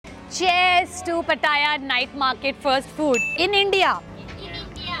Cheers to Pattaya Night Market first food. In India,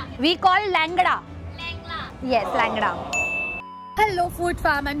 we call Langda. Yes, Langda. Hello food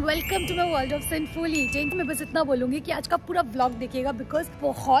fam and welcome to my world of sinful eating. मैं बस इतना बोलूंगी कि आज का पूरा vlog देखिएगा बिकॉज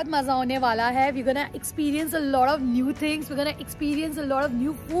बहुत मजा होने वाला है। We gonna experience a lot of new things, we gonna experience a lot of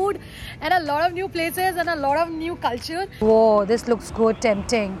new food and a lot of new places and a lot of new culture. वो this looks good,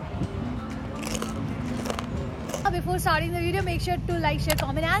 tempting. Before starting the video, make sure to like, share,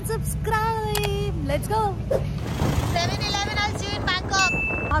 comment and subscribe. Let's go. 7-Eleven, I'll see you in Bangkok.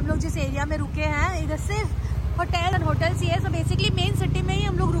 हम लोग जिस area में रुके हैं इधर सिर्फ hotel and hotels ही है। सो बेसिकली मेन सिटी में ही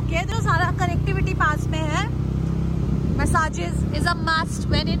हम लोग रुके हैं, तो सारा कनेक्टिविटी पास में है। Massages is a must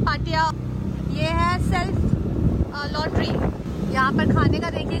when in पाटिया। ये है सेल्फ लॉन्ड्री। यहाँ पर खाने का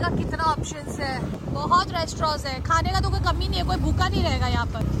देखिएगा कितना ऑप्शंस है, बहुत रेस्टोरेंट्स है, खाने का तो कोई कमी नहीं है, कोई भूखा नहीं रहेगा यहाँ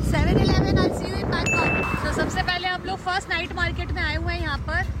पर। 7-Eleven, I'll see you in Bangkok. तो सबसे पहले हम लोग फर्स्ट नाइट मार्केट में आए हुए हैं। यहाँ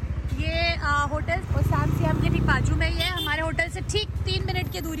पर ये होटल और सैम सियाम के ठीक बाजू में ही है, हमारे होटल से ठीक 3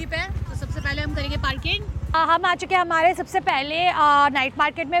 मिनट की दूरी पे। तो सबसे पहले हम करेंगे पार्किंग। हम आ चुके हैं हमारे सबसे पहले नाइट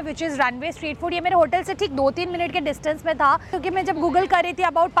मार्केट में, which is runway street food. ये मेरे होटल से ठीक 2-3 मिनट के डिस्टेंस में था, क्योंकि मैं जब गूगल कर रही थी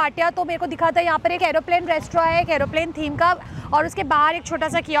अबाउट पाटिया तो मेरे को दिखा था यहाँ पर एक एरोप्लेन रेस्टोरेंट है, एक एरोप्लेन थीम का, और उसके बाहर एक छोटा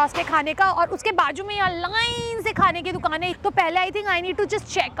सा कियोस्क है खाने का, और उसके बाजू में यहाँ लाइन से खाने की दुकानें। तो पहले I think I need to just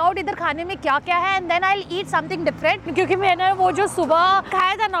check out इधर खाने में क्या क्या है and then I will eat something different, क्योंकि मैंने वो जो सुबह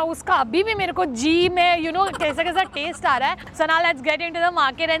खाया था ना उसका अभी भी मेरे को जी में कैसा कैसा टेस्ट आ रहा है। So now let's get into the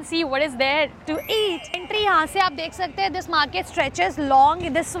market and see what is there to eat. Entry यहाँ से आप देख सकते हैं। This market stretches long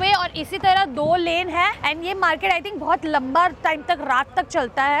this way और इसी तरह 2 लेन है एंड ये मार्केट आई थिंक बहुत लंबा टाइम तक रात तक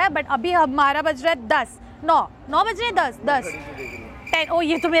चलता है। बट अभी हमारा बज रहा है 9 बज रहे हैं 10 10। ओ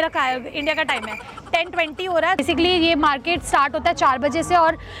ये तो मेरा इंडिया का टाइम है, 10:20 हो रहा है। बेसिकली ये मार्केट स्टार्ट होता है 4 बजे से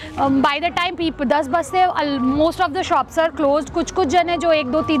और बाय द टाइम 10 बजते most of the shops are closed. कुछ जन है जो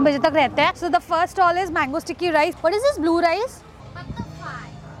 1, 2, 3 बजे तक रहते हैं। So the first stall is mango sticky rice. What is this blue rice?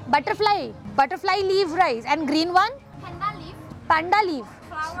 Butterfly leaf rice and green one? Panda leaf.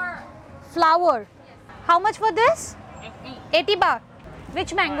 Flower. How much for this? 80 baht.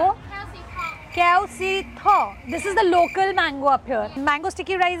 Which mango? Kelsey Tho. This is the local mango up here. Mango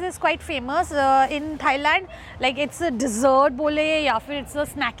sticky rice is quite famous in Thailand. Like it's a dessert बोले या फिर it's a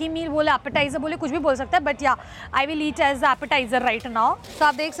snacky meal बोले, appetizer बोले, कुछ भी बोल सकते हैं. But yeah, I will eat as the appetizer right now.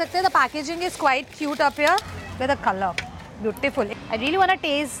 So आप देख सकते हैं the packaging is quite cute up here with the color. Beautiful. I really want to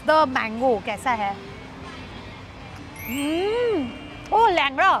taste the mango. कैसा है? Oh,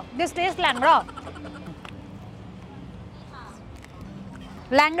 Langda. This tastes Langda.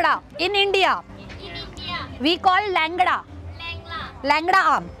 Langda. In India, we call Langda. Langda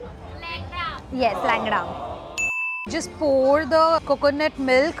am. Yes, Langda. Just pour the coconut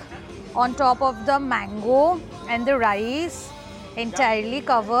milk on top of the mango and the rice, entirely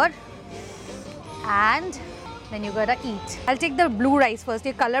covered, and then you gotta eat. I'll take the blue rice first.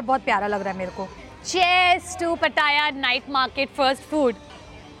 ये colour बहुत प्यारा लग रहा है मेरे को। Cheers to Pattaya Night Market first food.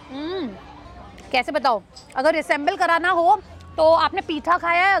 कैसे बताओ? अगर रिसेंबल कराना हो तो आपने पीठा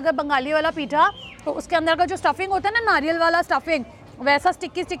खाया है, अगर बंगाली वाला पीठा, तो उसके अंदर का जो स्टफिंग होता है ना, नारियल वाला स्टफिंग, वैसा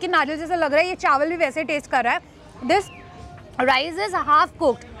स्टिकी नारियल जैसा लग रहा है। ये चावल भी वैसे टेस्ट कर रहा है। This rice is half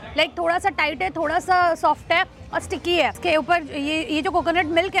cooked, like थोड़ा सा टाइट है, थोड़ा सा सॉफ्ट है और स्टिकी है। इसके ऊपर ये जो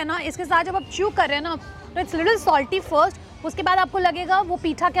कोकोनट मिल्क है ना, इसके साथ जब आप च्यू कर रहे हैं ना तो इट्स लिटिल सॉल्टी फर्स्ट, उसके बाद आपको लगेगा वो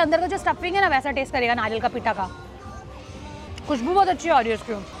पीठा के अंदर का जो स्टफिंग है ना वैसा टेस्ट करेगा नारियल का पीठा का। खुशबू बहुत अच्छी आ रही है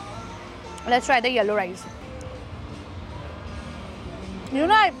इसकी। Let's try the yellow rice. You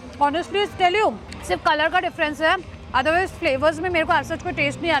know honestly tell you, सिर्फ कलर का डिफरेंस है, अदरवाइज फ्लेवर्स में मेरे को ऐसा कोई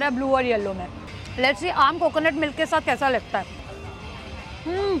टेस्ट नहीं आ रहा है ब्लू और येलो में। लेट्स सी आम कोकोनट मिल्क के साथ कैसा लगता है।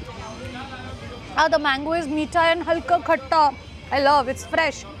 द मैंगो इज मीठा एंड हल्का खट्टा। I love it's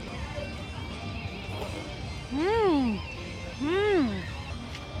fresh.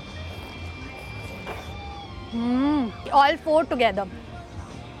 All 4 together.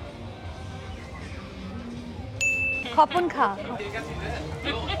 Khapun kha.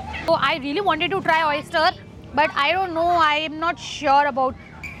 So I really wanted to try oyster, but I don't know. I am not sure about.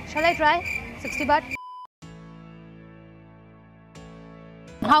 Shall I try? 60 baht.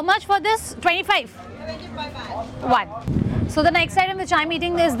 How much for this? 25. 25 baht. 1. So the next item which I'm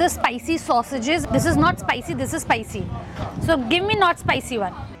eating is the spicy sausages. This is not spicy. This is spicy. So give me not spicy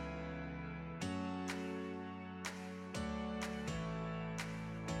one.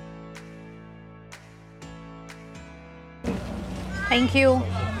 Thank you.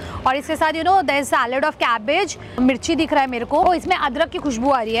 और इसके साथ you know there is salad of cabbage, मिर्ची दिख रहा है मेरे को, इसमें अदरक की खुशबू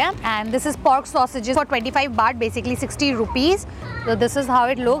आ रही है। And this is pork sausages for 25 बाट, बेसिकली 60 रुपीज। तो this is how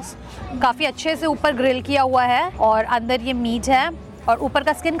it looks. काफ़ी अच्छे से ऊपर ग्रिल किया हुआ है और अंदर ये मीट है और ऊपर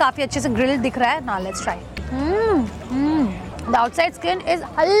का स्किन काफ़ी अच्छे से ग्रिल्ड दिख रहा है। Now let's try. The outside skin is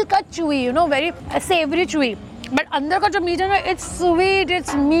हल्का chewy, you know, very Sewri chewy, but अंदर का जो मीट है ना, इट्स स्वीट,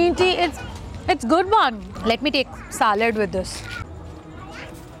 इट्स मीटी, it's good one. Let me take salad with this.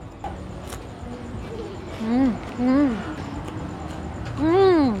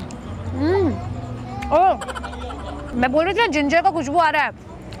 मैं बोल रही थी जिंजर का खुशबू आ रहा है।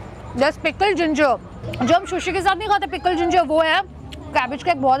 दस पिकल जिंजर, जो हम सुशी के साथ नहीं खाते पिकल जिंजर, वो है। कैबेज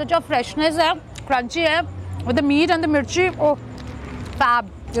का एक बहुत अच्छा फ्रेशनेस है, क्रंची है with the meat and the मिर्ची। ओह फैब,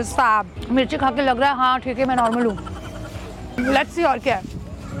 जस्ट फैब। मिर्ची खा के लग रहा है हाँ ठीक है मैं नॉर्मल हूँ। लेट्स सी और क्या है।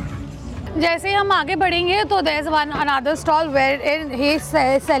 जैसे ही हम आगे बढ़ेंगे तो there is one another stall where he is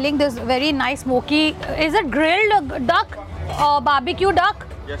selling this very nice smoky, is it grilled duck, barbecue duck?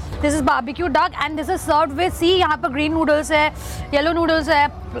 This is barbecue duck and this is served with, see यहाँ पर green noodles है, yellow noodles है,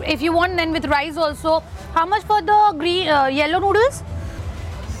 if you want then with rice also. How much for the green yellow noodles?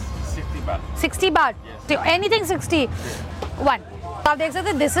 60 baht. 60 baht. Yes. Anything 60. One. आप देख सकते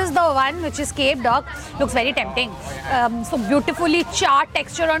हैं, this is the one which is Cape duck. Looks very tempting. So beautifully charred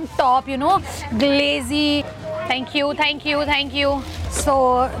texture on top, you know, glazy. Thank you, thank you, thank you. So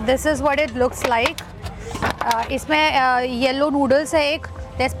this is what it looks like. इसमें yellow noodles है एक.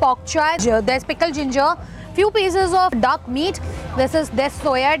 There's pork choy, there's pickled ginger, few pieces of duck meat. There's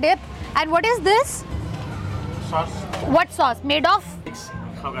soya dip, and what is this? Sauce. What sauce? Made of?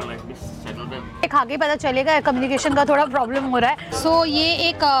 How can like this? Settle them. खा के पता चलेगा, communication का थोड़ा problem हो रहा है। So ये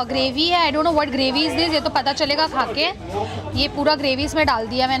एक ग्रेवी है, I don't know what gravy is this, ये तो पता चलेगा खा के। ये पूरा ग्रेवी इसमें डाल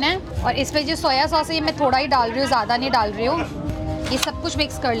दिया मैंने, और इस पे जो सोया सॉस है ये मैं थोड़ा ही डाल रही हूँ, ज़्यादा नहीं डाल रही हूँ। ये सब कुछ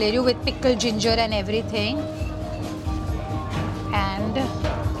मिक्स कर ले रही हूँ with pickled ginger and everything. And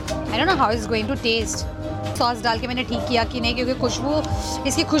I don't know how it's going to taste. Sauce डाल के मैंने ठीक किया कि नहीं, क्योंकि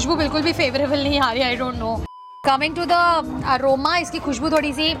इसकी खुशबू बिल्कुल भी फेवरेबल नहीं आ रही। I don't know. Coming to the aroma, इसकी खुशबू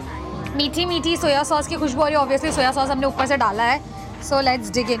थोड़ी सी मीठी मीठी सोया सॉस की खुशबू आ रही है। ऑब्वियसली सोया सॉस हमने ऊपर से डाला है। So let's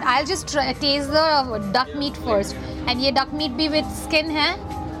dig in. I'll just taste the duck meat first. And ये duck meat भी with skin है.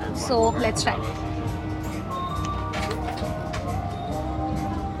 So let's try.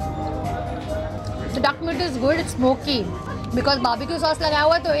 The duck meat is good. It's smoky. Because barbecue sauce लगा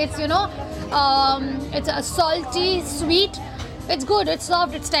हुआ है तो it's, you know, it's a salty, sweet. It's good, it's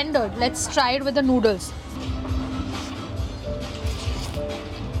soft, it's tender. Let's try it with the noodles.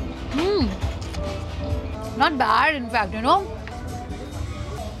 Not bad in fact, you know.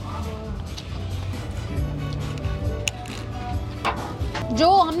 जो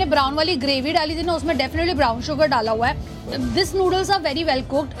हमने brown वाली gravy डाली थी ना, उसमें डेफिनेटली ब्राउन शुगर डाला हुआ है। This noodles are very well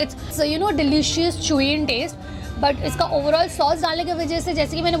cooked. It's, you know, delicious, chewy in taste. But इसका ओवरऑल सॉस डालने की वजह से,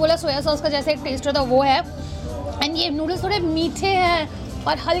 जैसे कि मैंने बोला, सोया सॉस का जैसे एक टेस्ट होता है वो है। एंड ये नूडल्स थोड़े मीठे हैं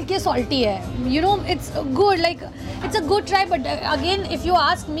और हल्के सॉल्टी है। You know, it's good, like it's a good try, but again if you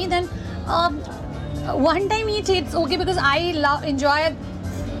ask me then one time eat it's okay, because I love enjoy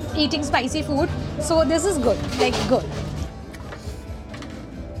eating spicy food, so this is good, like good.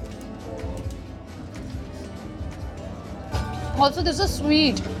 Also, this is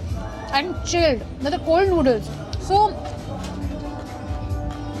sweet and chilled. They're the cold noodles. So,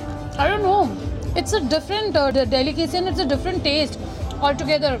 I don't know. It's a different delicacy and it's a different taste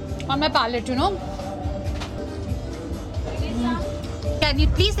altogether on my palate, you know. Can you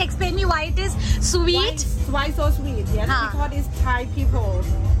please explain me why it is sweet? Why so sweet? Yes, because it's Thai people.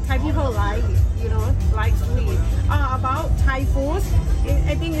 Thai people like, you know, like sweet. About Thai food,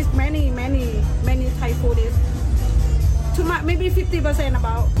 I think it's many Thai food is too much, maybe 50%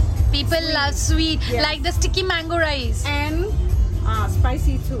 about. People love sweet, yes. Like the sticky mango rice. And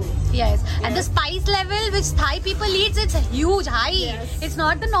spicy too. Yes. And the spice level which Thai people eat, it's huge, high. Yes. It's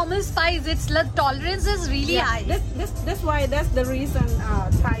not the normal spice. It's the tolerance is really high. That's why, that's the reason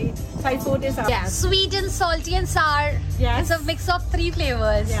Thai food is sweet and salty and sour. Yes. It's a mix of 3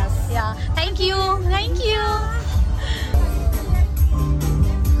 flavors. Yes. Yeah. Thank you. Thank you.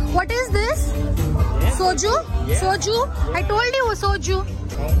 What is this? Yeah. Soju? Yeah. Soju? I told you soju.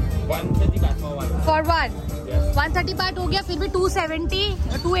 130 baht for one. For one. Yes. 130 बात हो गया, फिर भी 270,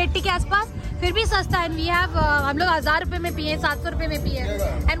 280 के आसपास, फिर भी सस्ता है। वी हैव हम लोग 1000 रुपए में पिए, 700 रुपए में पिए।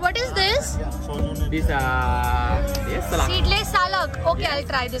 And what is this? This salak. Seedless सालक। Okay, I will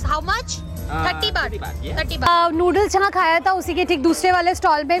try this. How much? 30 बात। 30 yeah. बात। नूडल्स जहाँ खाया था उसी के ठीक दूसरे वाले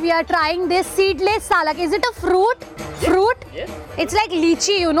स्टॉल में we are trying this seedless सालक। Is it a fruit? Fruit? It's like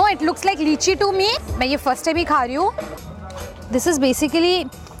लीची, you know, it looks like लीची टू मी। मैं ये फर्स्ट टाइम ही खा रही हूँ। दिस इज बेसिकली,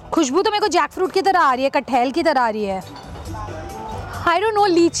 खुशबू तो मेरे को जैक फ्रूट की तरह आ रही है, कटहल की तरह आ रही है। आई डोंट नो,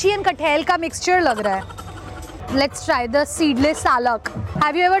 लीची एंड कटहल का मिक्सचर लग रहा है। लेट्स ट्राई द सीडलेस सालक।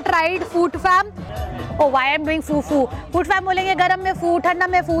 Have you ever tried FoodFam? O why I am doing फूफू, फूड फैम बोलेंगे गरम में फू, ठंडा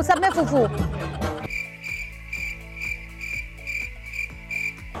में फू, सब में फूफू।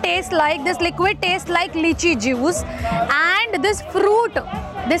 Tastes like this liquid tastes like lychee juice and this fruit,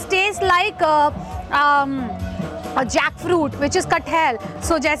 this tastes like jackfruit which is कटहल।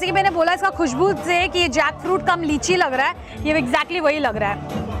 So जैसे कि मैंने बोला इसका खुशबू से कि ये जैकफ्रूट कम लीची लग रहा है, ये एग्जैक्टली वही लग रहा है।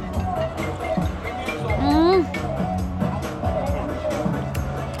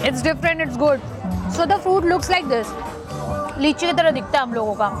 It's different, it's good. So the fruit looks like this, लीची की तरह दिखता है हम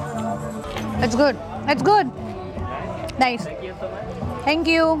लोगों का। It's good, it's good, nice. Thank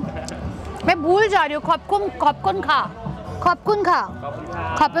you. मैं भूल जा रही हूँ, खॉपकॉर्न खा।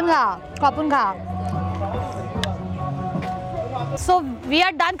 So we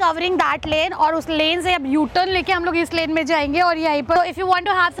are done covering that लेन और उस लेन से अब यू टर्न लेके हम लोग इस लेन में जाएंगे और यहीं पर if you want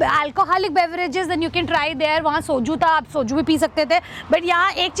to have alcoholic beverages then you can try there. वहाँ सोजू था, आप सोजू भी पी सकते थे, बट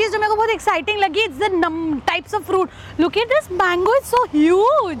यहाँ एक चीज़ जो मेरे को बहुत एक्साइटिंग लगी, it's the types of fruit. Look at this mango, is so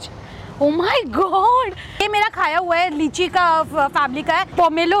huge. Oh my God! ये मेरा खाया हुआ है, लीची का फैमिली का है।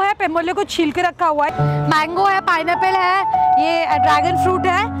 पोमेलो है, पोमेलो को छील के रखा हुआ है। मैंगो है, पाइनएप्पल है, ये ड्रैगन फ्रूट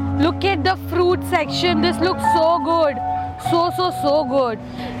है। Look at the fruit section. This looks so good. So good.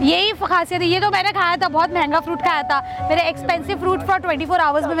 यही खासियत है। ये तो मैंने खाया था, बहुत महंगा फ्रूट खाया था, मेरे एक्सपेंसिव फ्रूट फॉर 24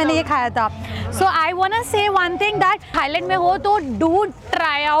 आवर्स में मैंने ये खाया था। सो I want say one thing that Thailand में हो तो do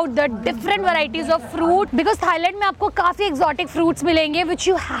try out the different varieties of fruit, because Thailand में आपको काफी एक्सोटिक फ्रूट्स मिलेंगे which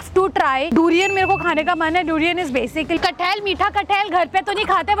you have to try. Durian मेरे को खाने का मन है। डूरियन इज बेसिकली कटहल, मीठा कटहल। घर पे तो नहीं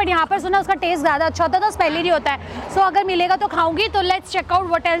खाते, बट यहाँ पर सुना उसका टेस्ट ज्यादा अच्छा होता है, तो स्पेली नहीं होता है। सो अगर मिलेगा तो खाऊंगी। तो let's check out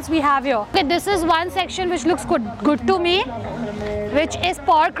what else we have here. This is one section which looks good to me, which is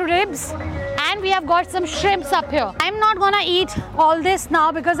pork ribs, and we have got some shrimps up here. I'm not gonna eat all this now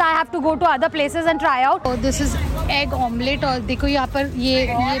because I have to go to other places and try out. So this is egg omelette और देखो यहाँ पर ये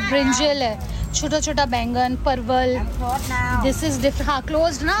brinjal है, छोटा छोटा बैंगन, परवल। This is different. हाँ,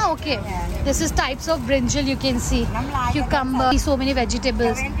 closed ना, okay. This is types of brinjal you can see. Cucumber, so many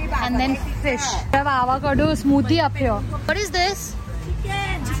vegetables, and then fish. We have avocado smoothie up here. What is this?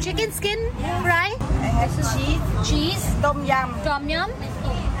 Chicken skin fry. Cheese. Tom yum.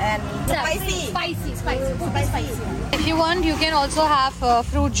 And spicy. If you want, you can also have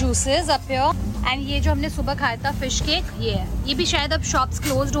fruit juices up here. And ये जो हमने सुबह खाया था fish cake, ये भी शायद अब शॉप्स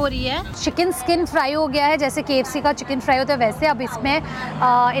क्लोज्ड हो रही है। चिकन स्किन फ्राई हो गया है, जैसे KFC का चिकन फ्राई होता है वैसे। अब इसमें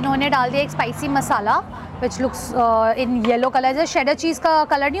इन्होंने डाल दिया एक spicy masala which looks in yellow colour, जैसे शेडर चीज़ का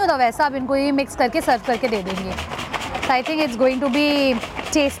कलर नहीं होता वैसा। अब इनको ये मिक्स करके सर्व करके दे देंगे। So I think it's going to be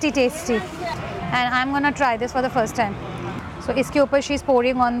tasty, and I'm gonna try this for the first time. So इसके ऊपर she's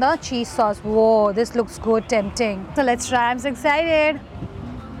pouring on the cheese sauce. Whoa, this looks good, tempting. So let's try. I'm so excited.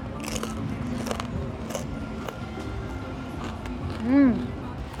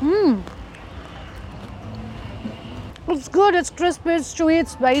 It's good. It's crispy, it's chewy,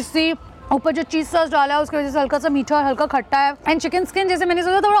 it's spicy. ऊपर जो चीज sauce डाला है उसकी वजह से हल्का सा मीठा और हल्का खट्टा है। एंड चिकन स्किन जैसे मैंने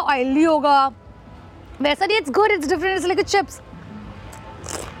सोचा थोड़ा ऑयली होगा, वैसा नहीं। It's good, it's different, it's like chips.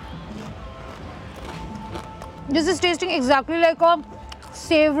 This is tasting exactly like a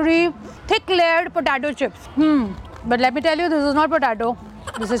savory, thick layered potato chips. But let me tell you, this is not potato.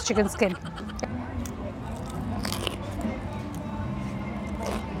 This is chicken skin.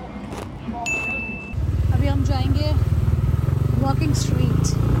 अभी हम जाएंगे walking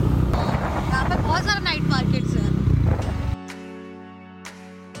street. यहाँ पर बहुत सारे night markets हैं।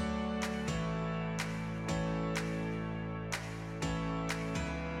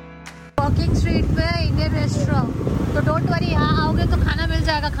 Walking street पे Indian restaurant, तो डोंट वरी, यहाँ आओगे तो खाना मिल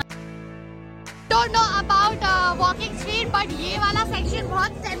जाएगा। Don't know about walking street, but ये वाला सेक्शन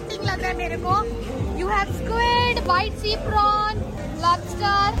बहुत टेम्पटिंग लग रहा है मेरे को। You have squid, white C prawn,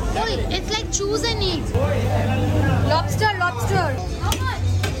 lobster. It's like choose and eat. Lobster. How much?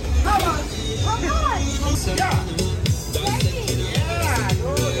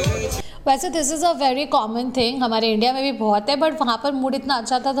 वैसे this is a very common thing, हमारे इंडिया में भी बहुत है, बट वहाँ पर मूड इतना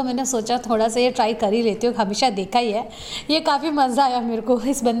अच्छा था तो मैंने सोचा थोड़ा सा ये ट्राई कर ही लेती हूँ। हमेशा देखा ही है, ये काफ़ी मज़ा आया मेरे को।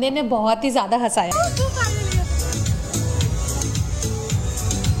 इस बंदे ने बहुत ही ज़्यादा हंसाया।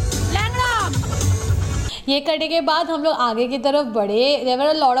 ये करने के बाद हम लोग आगे की तरफ बढ़े। There were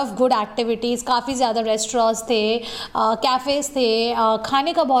a lot of good activities, काफ़ी ज़्यादा रेस्टोरेंट्स थे, कैफ़ेज़ थे,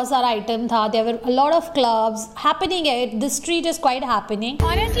 खाने का बहुत सारा आइटम था। There were a lot of clubs happening है। This street is quite happening.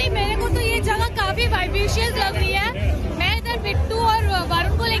 Honestly मेरे को तो ये जगह काफ़ी वाइबिशियस लग रही है। मैं इधर बिट्टू और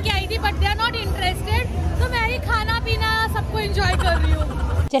वरुण को लेके आई थी, but they are not interested, तो मैं ही खाना पीना सबको एंजॉय कर रही हूँ।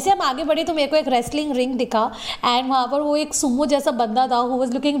 जैसे हम आगे बढ़े तो मेरे को एक रेसलिंग रिंग दिखा एंड वहाँ पर वो एक सुमो जैसा बंदा था who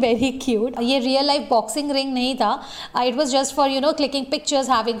was looking very cute. ये रियल लाइफ बॉक्सिंग रिंग नहीं था, it was just for you know clicking pictures,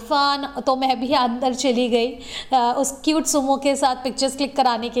 having fun. तो मैं भी अंदर चली गई उस क्यूट सुमो के साथ पिक्चर्स क्लिक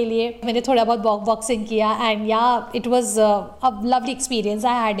कराने के लिए। मैंने थोड़ा बहुत बॉक्सिंग किया एंड या it was a lovely experience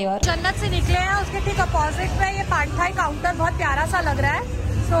I had here. जन्नत से निकले हैं, उसके ठीक अपोजिट में ये पाट थाई काउंटर बहुत प्यारा सा लग रहा है।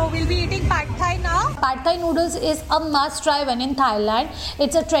 So we'll be eating Pad Thai now. Pad Thai noodles is a must try when in Thailand.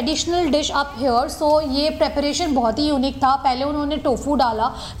 It's a traditional dish up here. So ये preparation बहुत ही यूनिक था। पहले उन्होंने टोफू डाला,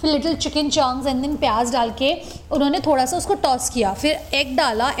 फिर little chicken chunks and then प्याज डाल के उन्होंने थोड़ा सा उसको टॉस किया, फिर एग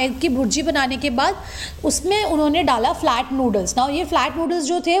डाला। एग की भुर्जी बनाने के बाद उसमें उन्होंने डाला फ्लैट नूडल्स। नाउ ये फ्लैट नूडल्स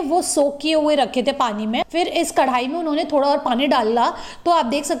जो थे वो सोक किए हुए रखे थे पानी में, फिर इस कढ़ाई में उन्होंने थोड़ा और पानी डाला तो आप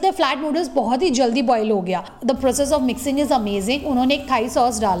देख सकते हैं फ्लैट नूडल्स बहुत ही जल्दी बॉईल हो गया। The process of mixing is amazing. उन्होंने एक थाई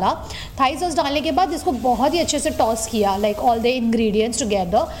सॉस डाला। थाई सॉस डालने के बाद इसको बहुत ही अच्छे से टॉस किया, like all the ingredients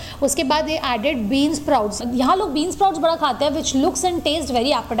together. उसके बाद ये एडेड बीन स्प्राउट्स। यहाँ लोग बीन स्प्राउट्स बड़ा खाते हैं, which looks and test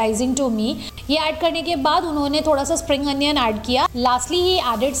very appetising to me. ये ऐड करने के बाद उन्होंने थोड़ा सा स्प्रिंग अनियन ऐड किया। Lastly he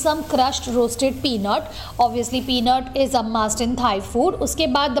added some crushed roasted peanut. Obviously peanut is a must in Thai food. उसके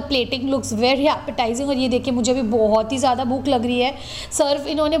बाद the plating looks very appetising. और ये देखिए मुझे भी बहुत ही ज़्यादा भूख लग रही है। सर्व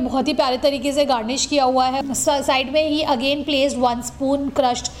इन्होंने बहुत ही प्यारे तरीके से गार्निश किया हुआ है। साइड में ही again placed 1 spoon crushed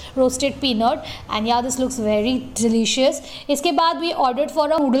roasted peanut and yeah this looks very delicious. इसके बाद we ordered for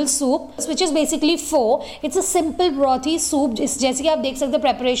a noodle soup which is basically pho. It's a simple brothy soup. जैसे कि आप देख सकते हैं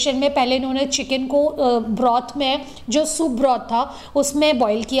प्रेपरेशन में पहले इन्होंने चिकन को ब्रॉथ में जो सूप ब्रॉथ था उसमें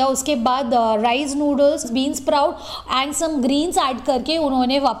बॉईल किया। उसके बाद rice noodles, been sprout and some Green's add करके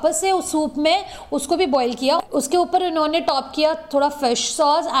उन्होंने वापस से उस सूप में उसको भी बॉईल किया। उसके ऊपर इन्होंने टॉप किया थोड़ा fish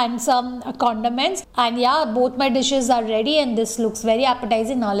sauce and some condiments and या both my dishes are ready and this looks very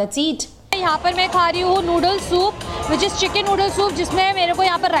appetising. Now let's eat. यहाँ पर मैं खा रही हूँ noodle soup which is chicken noodle soup, जिसमें मेरे को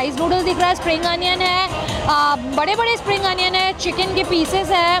यहाँ पर राइस नूडल्स दिख रहा है, स्प्रिंग अनियन है, बड़े बड़े स्प्रिंग अनियन है, चिकन के पीसेस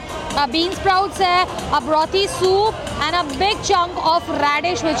है, बीन स्प्राउट्स है, अ ब्रॉथी soup and a big chunk of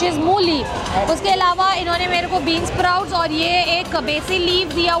reddish which is मूली। उसके अलावा इन्होंने मेरे को बीन स्प्राउट्स और ये एक बेसिल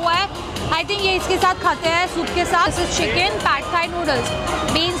लीव दिया हुआ है। आई थिंक ये इसके साथ खाते हैं सूप के साथ। This is chicken pad Thai noodles,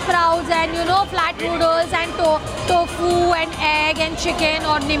 been sprouts and you know flat noodles and tofu and egg and chicken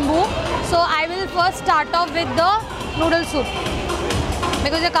और नींबू। सो I will first start of with the noodle soup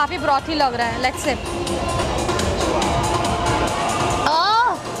because ये काफ़ी ब्रॉथी लग रहा है। Let's SIP.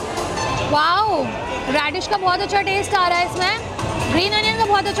 वाओ, रेडिश का बहुत अच्छा टेस्ट आ रहा है इसमें, ग्रीन अनियन का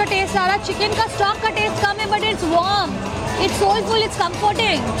बहुत अच्छा टेस्ट आ रहा है, चिकन का स्टॉक का टेस्ट कम है but it's warm, it's soulful, it's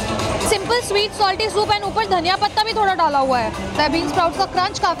comforting. Simple sweet salty soup and ऊपर धनिया पत्ता भी थोड़ा डाला हुआ है। बीन स्प्राउट्स का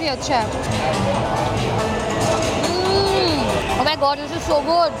क्रंच काफ़ी अच्छा है। Oh my God, this is so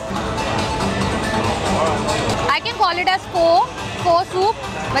good. I can call it as four soup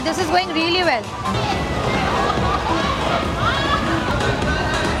but this is going really well.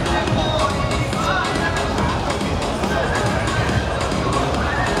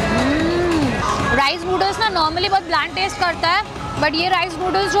 Rice noodles ना नॉर्मली बहुत ब्लैंड टेस्ट करता है बट ये राइस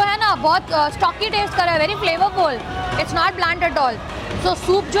नूडल्स जो है ना बहुत स्टॉकी टेस्ट कर रहा है, very flavourful, it's not bland at all. So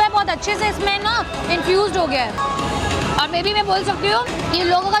soup जो है बहुत अच्छे से इसमें ना इन्फ्यूज हो गया है। और मे बी मैं बोल सकती हूँ ये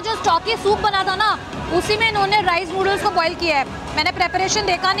लोगों का जो स्टॉकी सूप बना था ना उसी में इन्होंने राइस नूडल्स को बॉईल किया है। मैंने प्रेपरेशन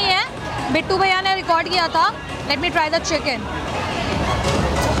देखा नहीं है, बिट्टू भैया ने रिकॉर्ड किया था। Let me try the chicken.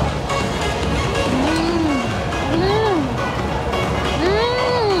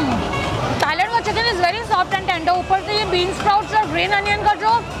 Chicken is very soft and tender. ऊपर से ये बीन स्प्राउट्स और ग्रीन अनियन का जो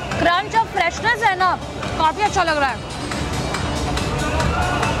क्रंच और फ्रेशनेस है ना काफ़ी अच्छा लग रहा है।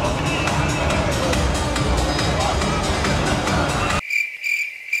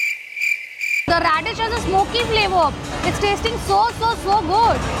 The radish has a smoky flavor. It's tasting so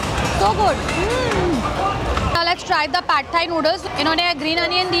good, so good. Now let's try the Pad Thai noodles. इन्होंने ग्रीन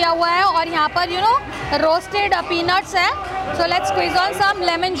अनियन दिया हुआ है और यहाँ पर you know roasted peanuts है. So let's squeeze on some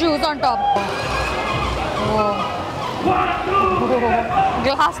lemon juice on top.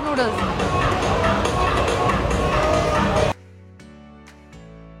 Glass noodles.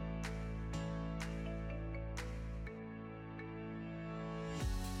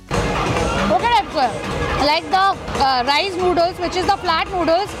 Like the rice noodles, which is the flat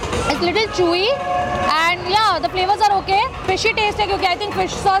noodles, it's little chewy and yeah, the flavors are okay. Fishy taste है क्योंकि I think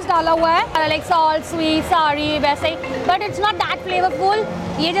fish sauce डाला हुआ है, like salt, sweet, sorry वैसे ही, but it's not that flavorful.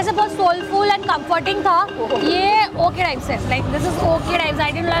 ये जैसे बहुत soulful and comforting था, ये okay types है, like this is okay types.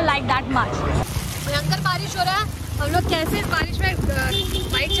 I didn't like that much. भयंकर बारिश हो रहा है, हम लोग कैसे इस बारिश में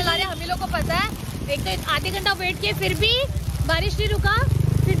बाइक चला रहे हैं हम ही लोग को पता है। एक तो आधे घंटा वेट किए फिर भी बारिश नहीं रुका,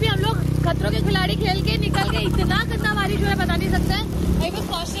 फिर भी हम लोग खतरों के खिलाड़ी खेल के निकल गए, इतना गंदा बारिश हो रहा है बता नहीं सकते। अभी बस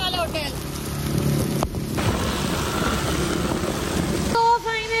पहुंचने वाले होटल। तो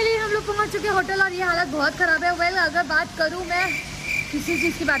फाइनली हम लोग पहुंच चुके होटल और ये हालत बहुत खराब है। वेल अगर बात करूं मैं किसी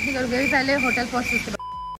चीज की बात नहीं करूंगी, अभी पहले होटल पहुंचने के बाद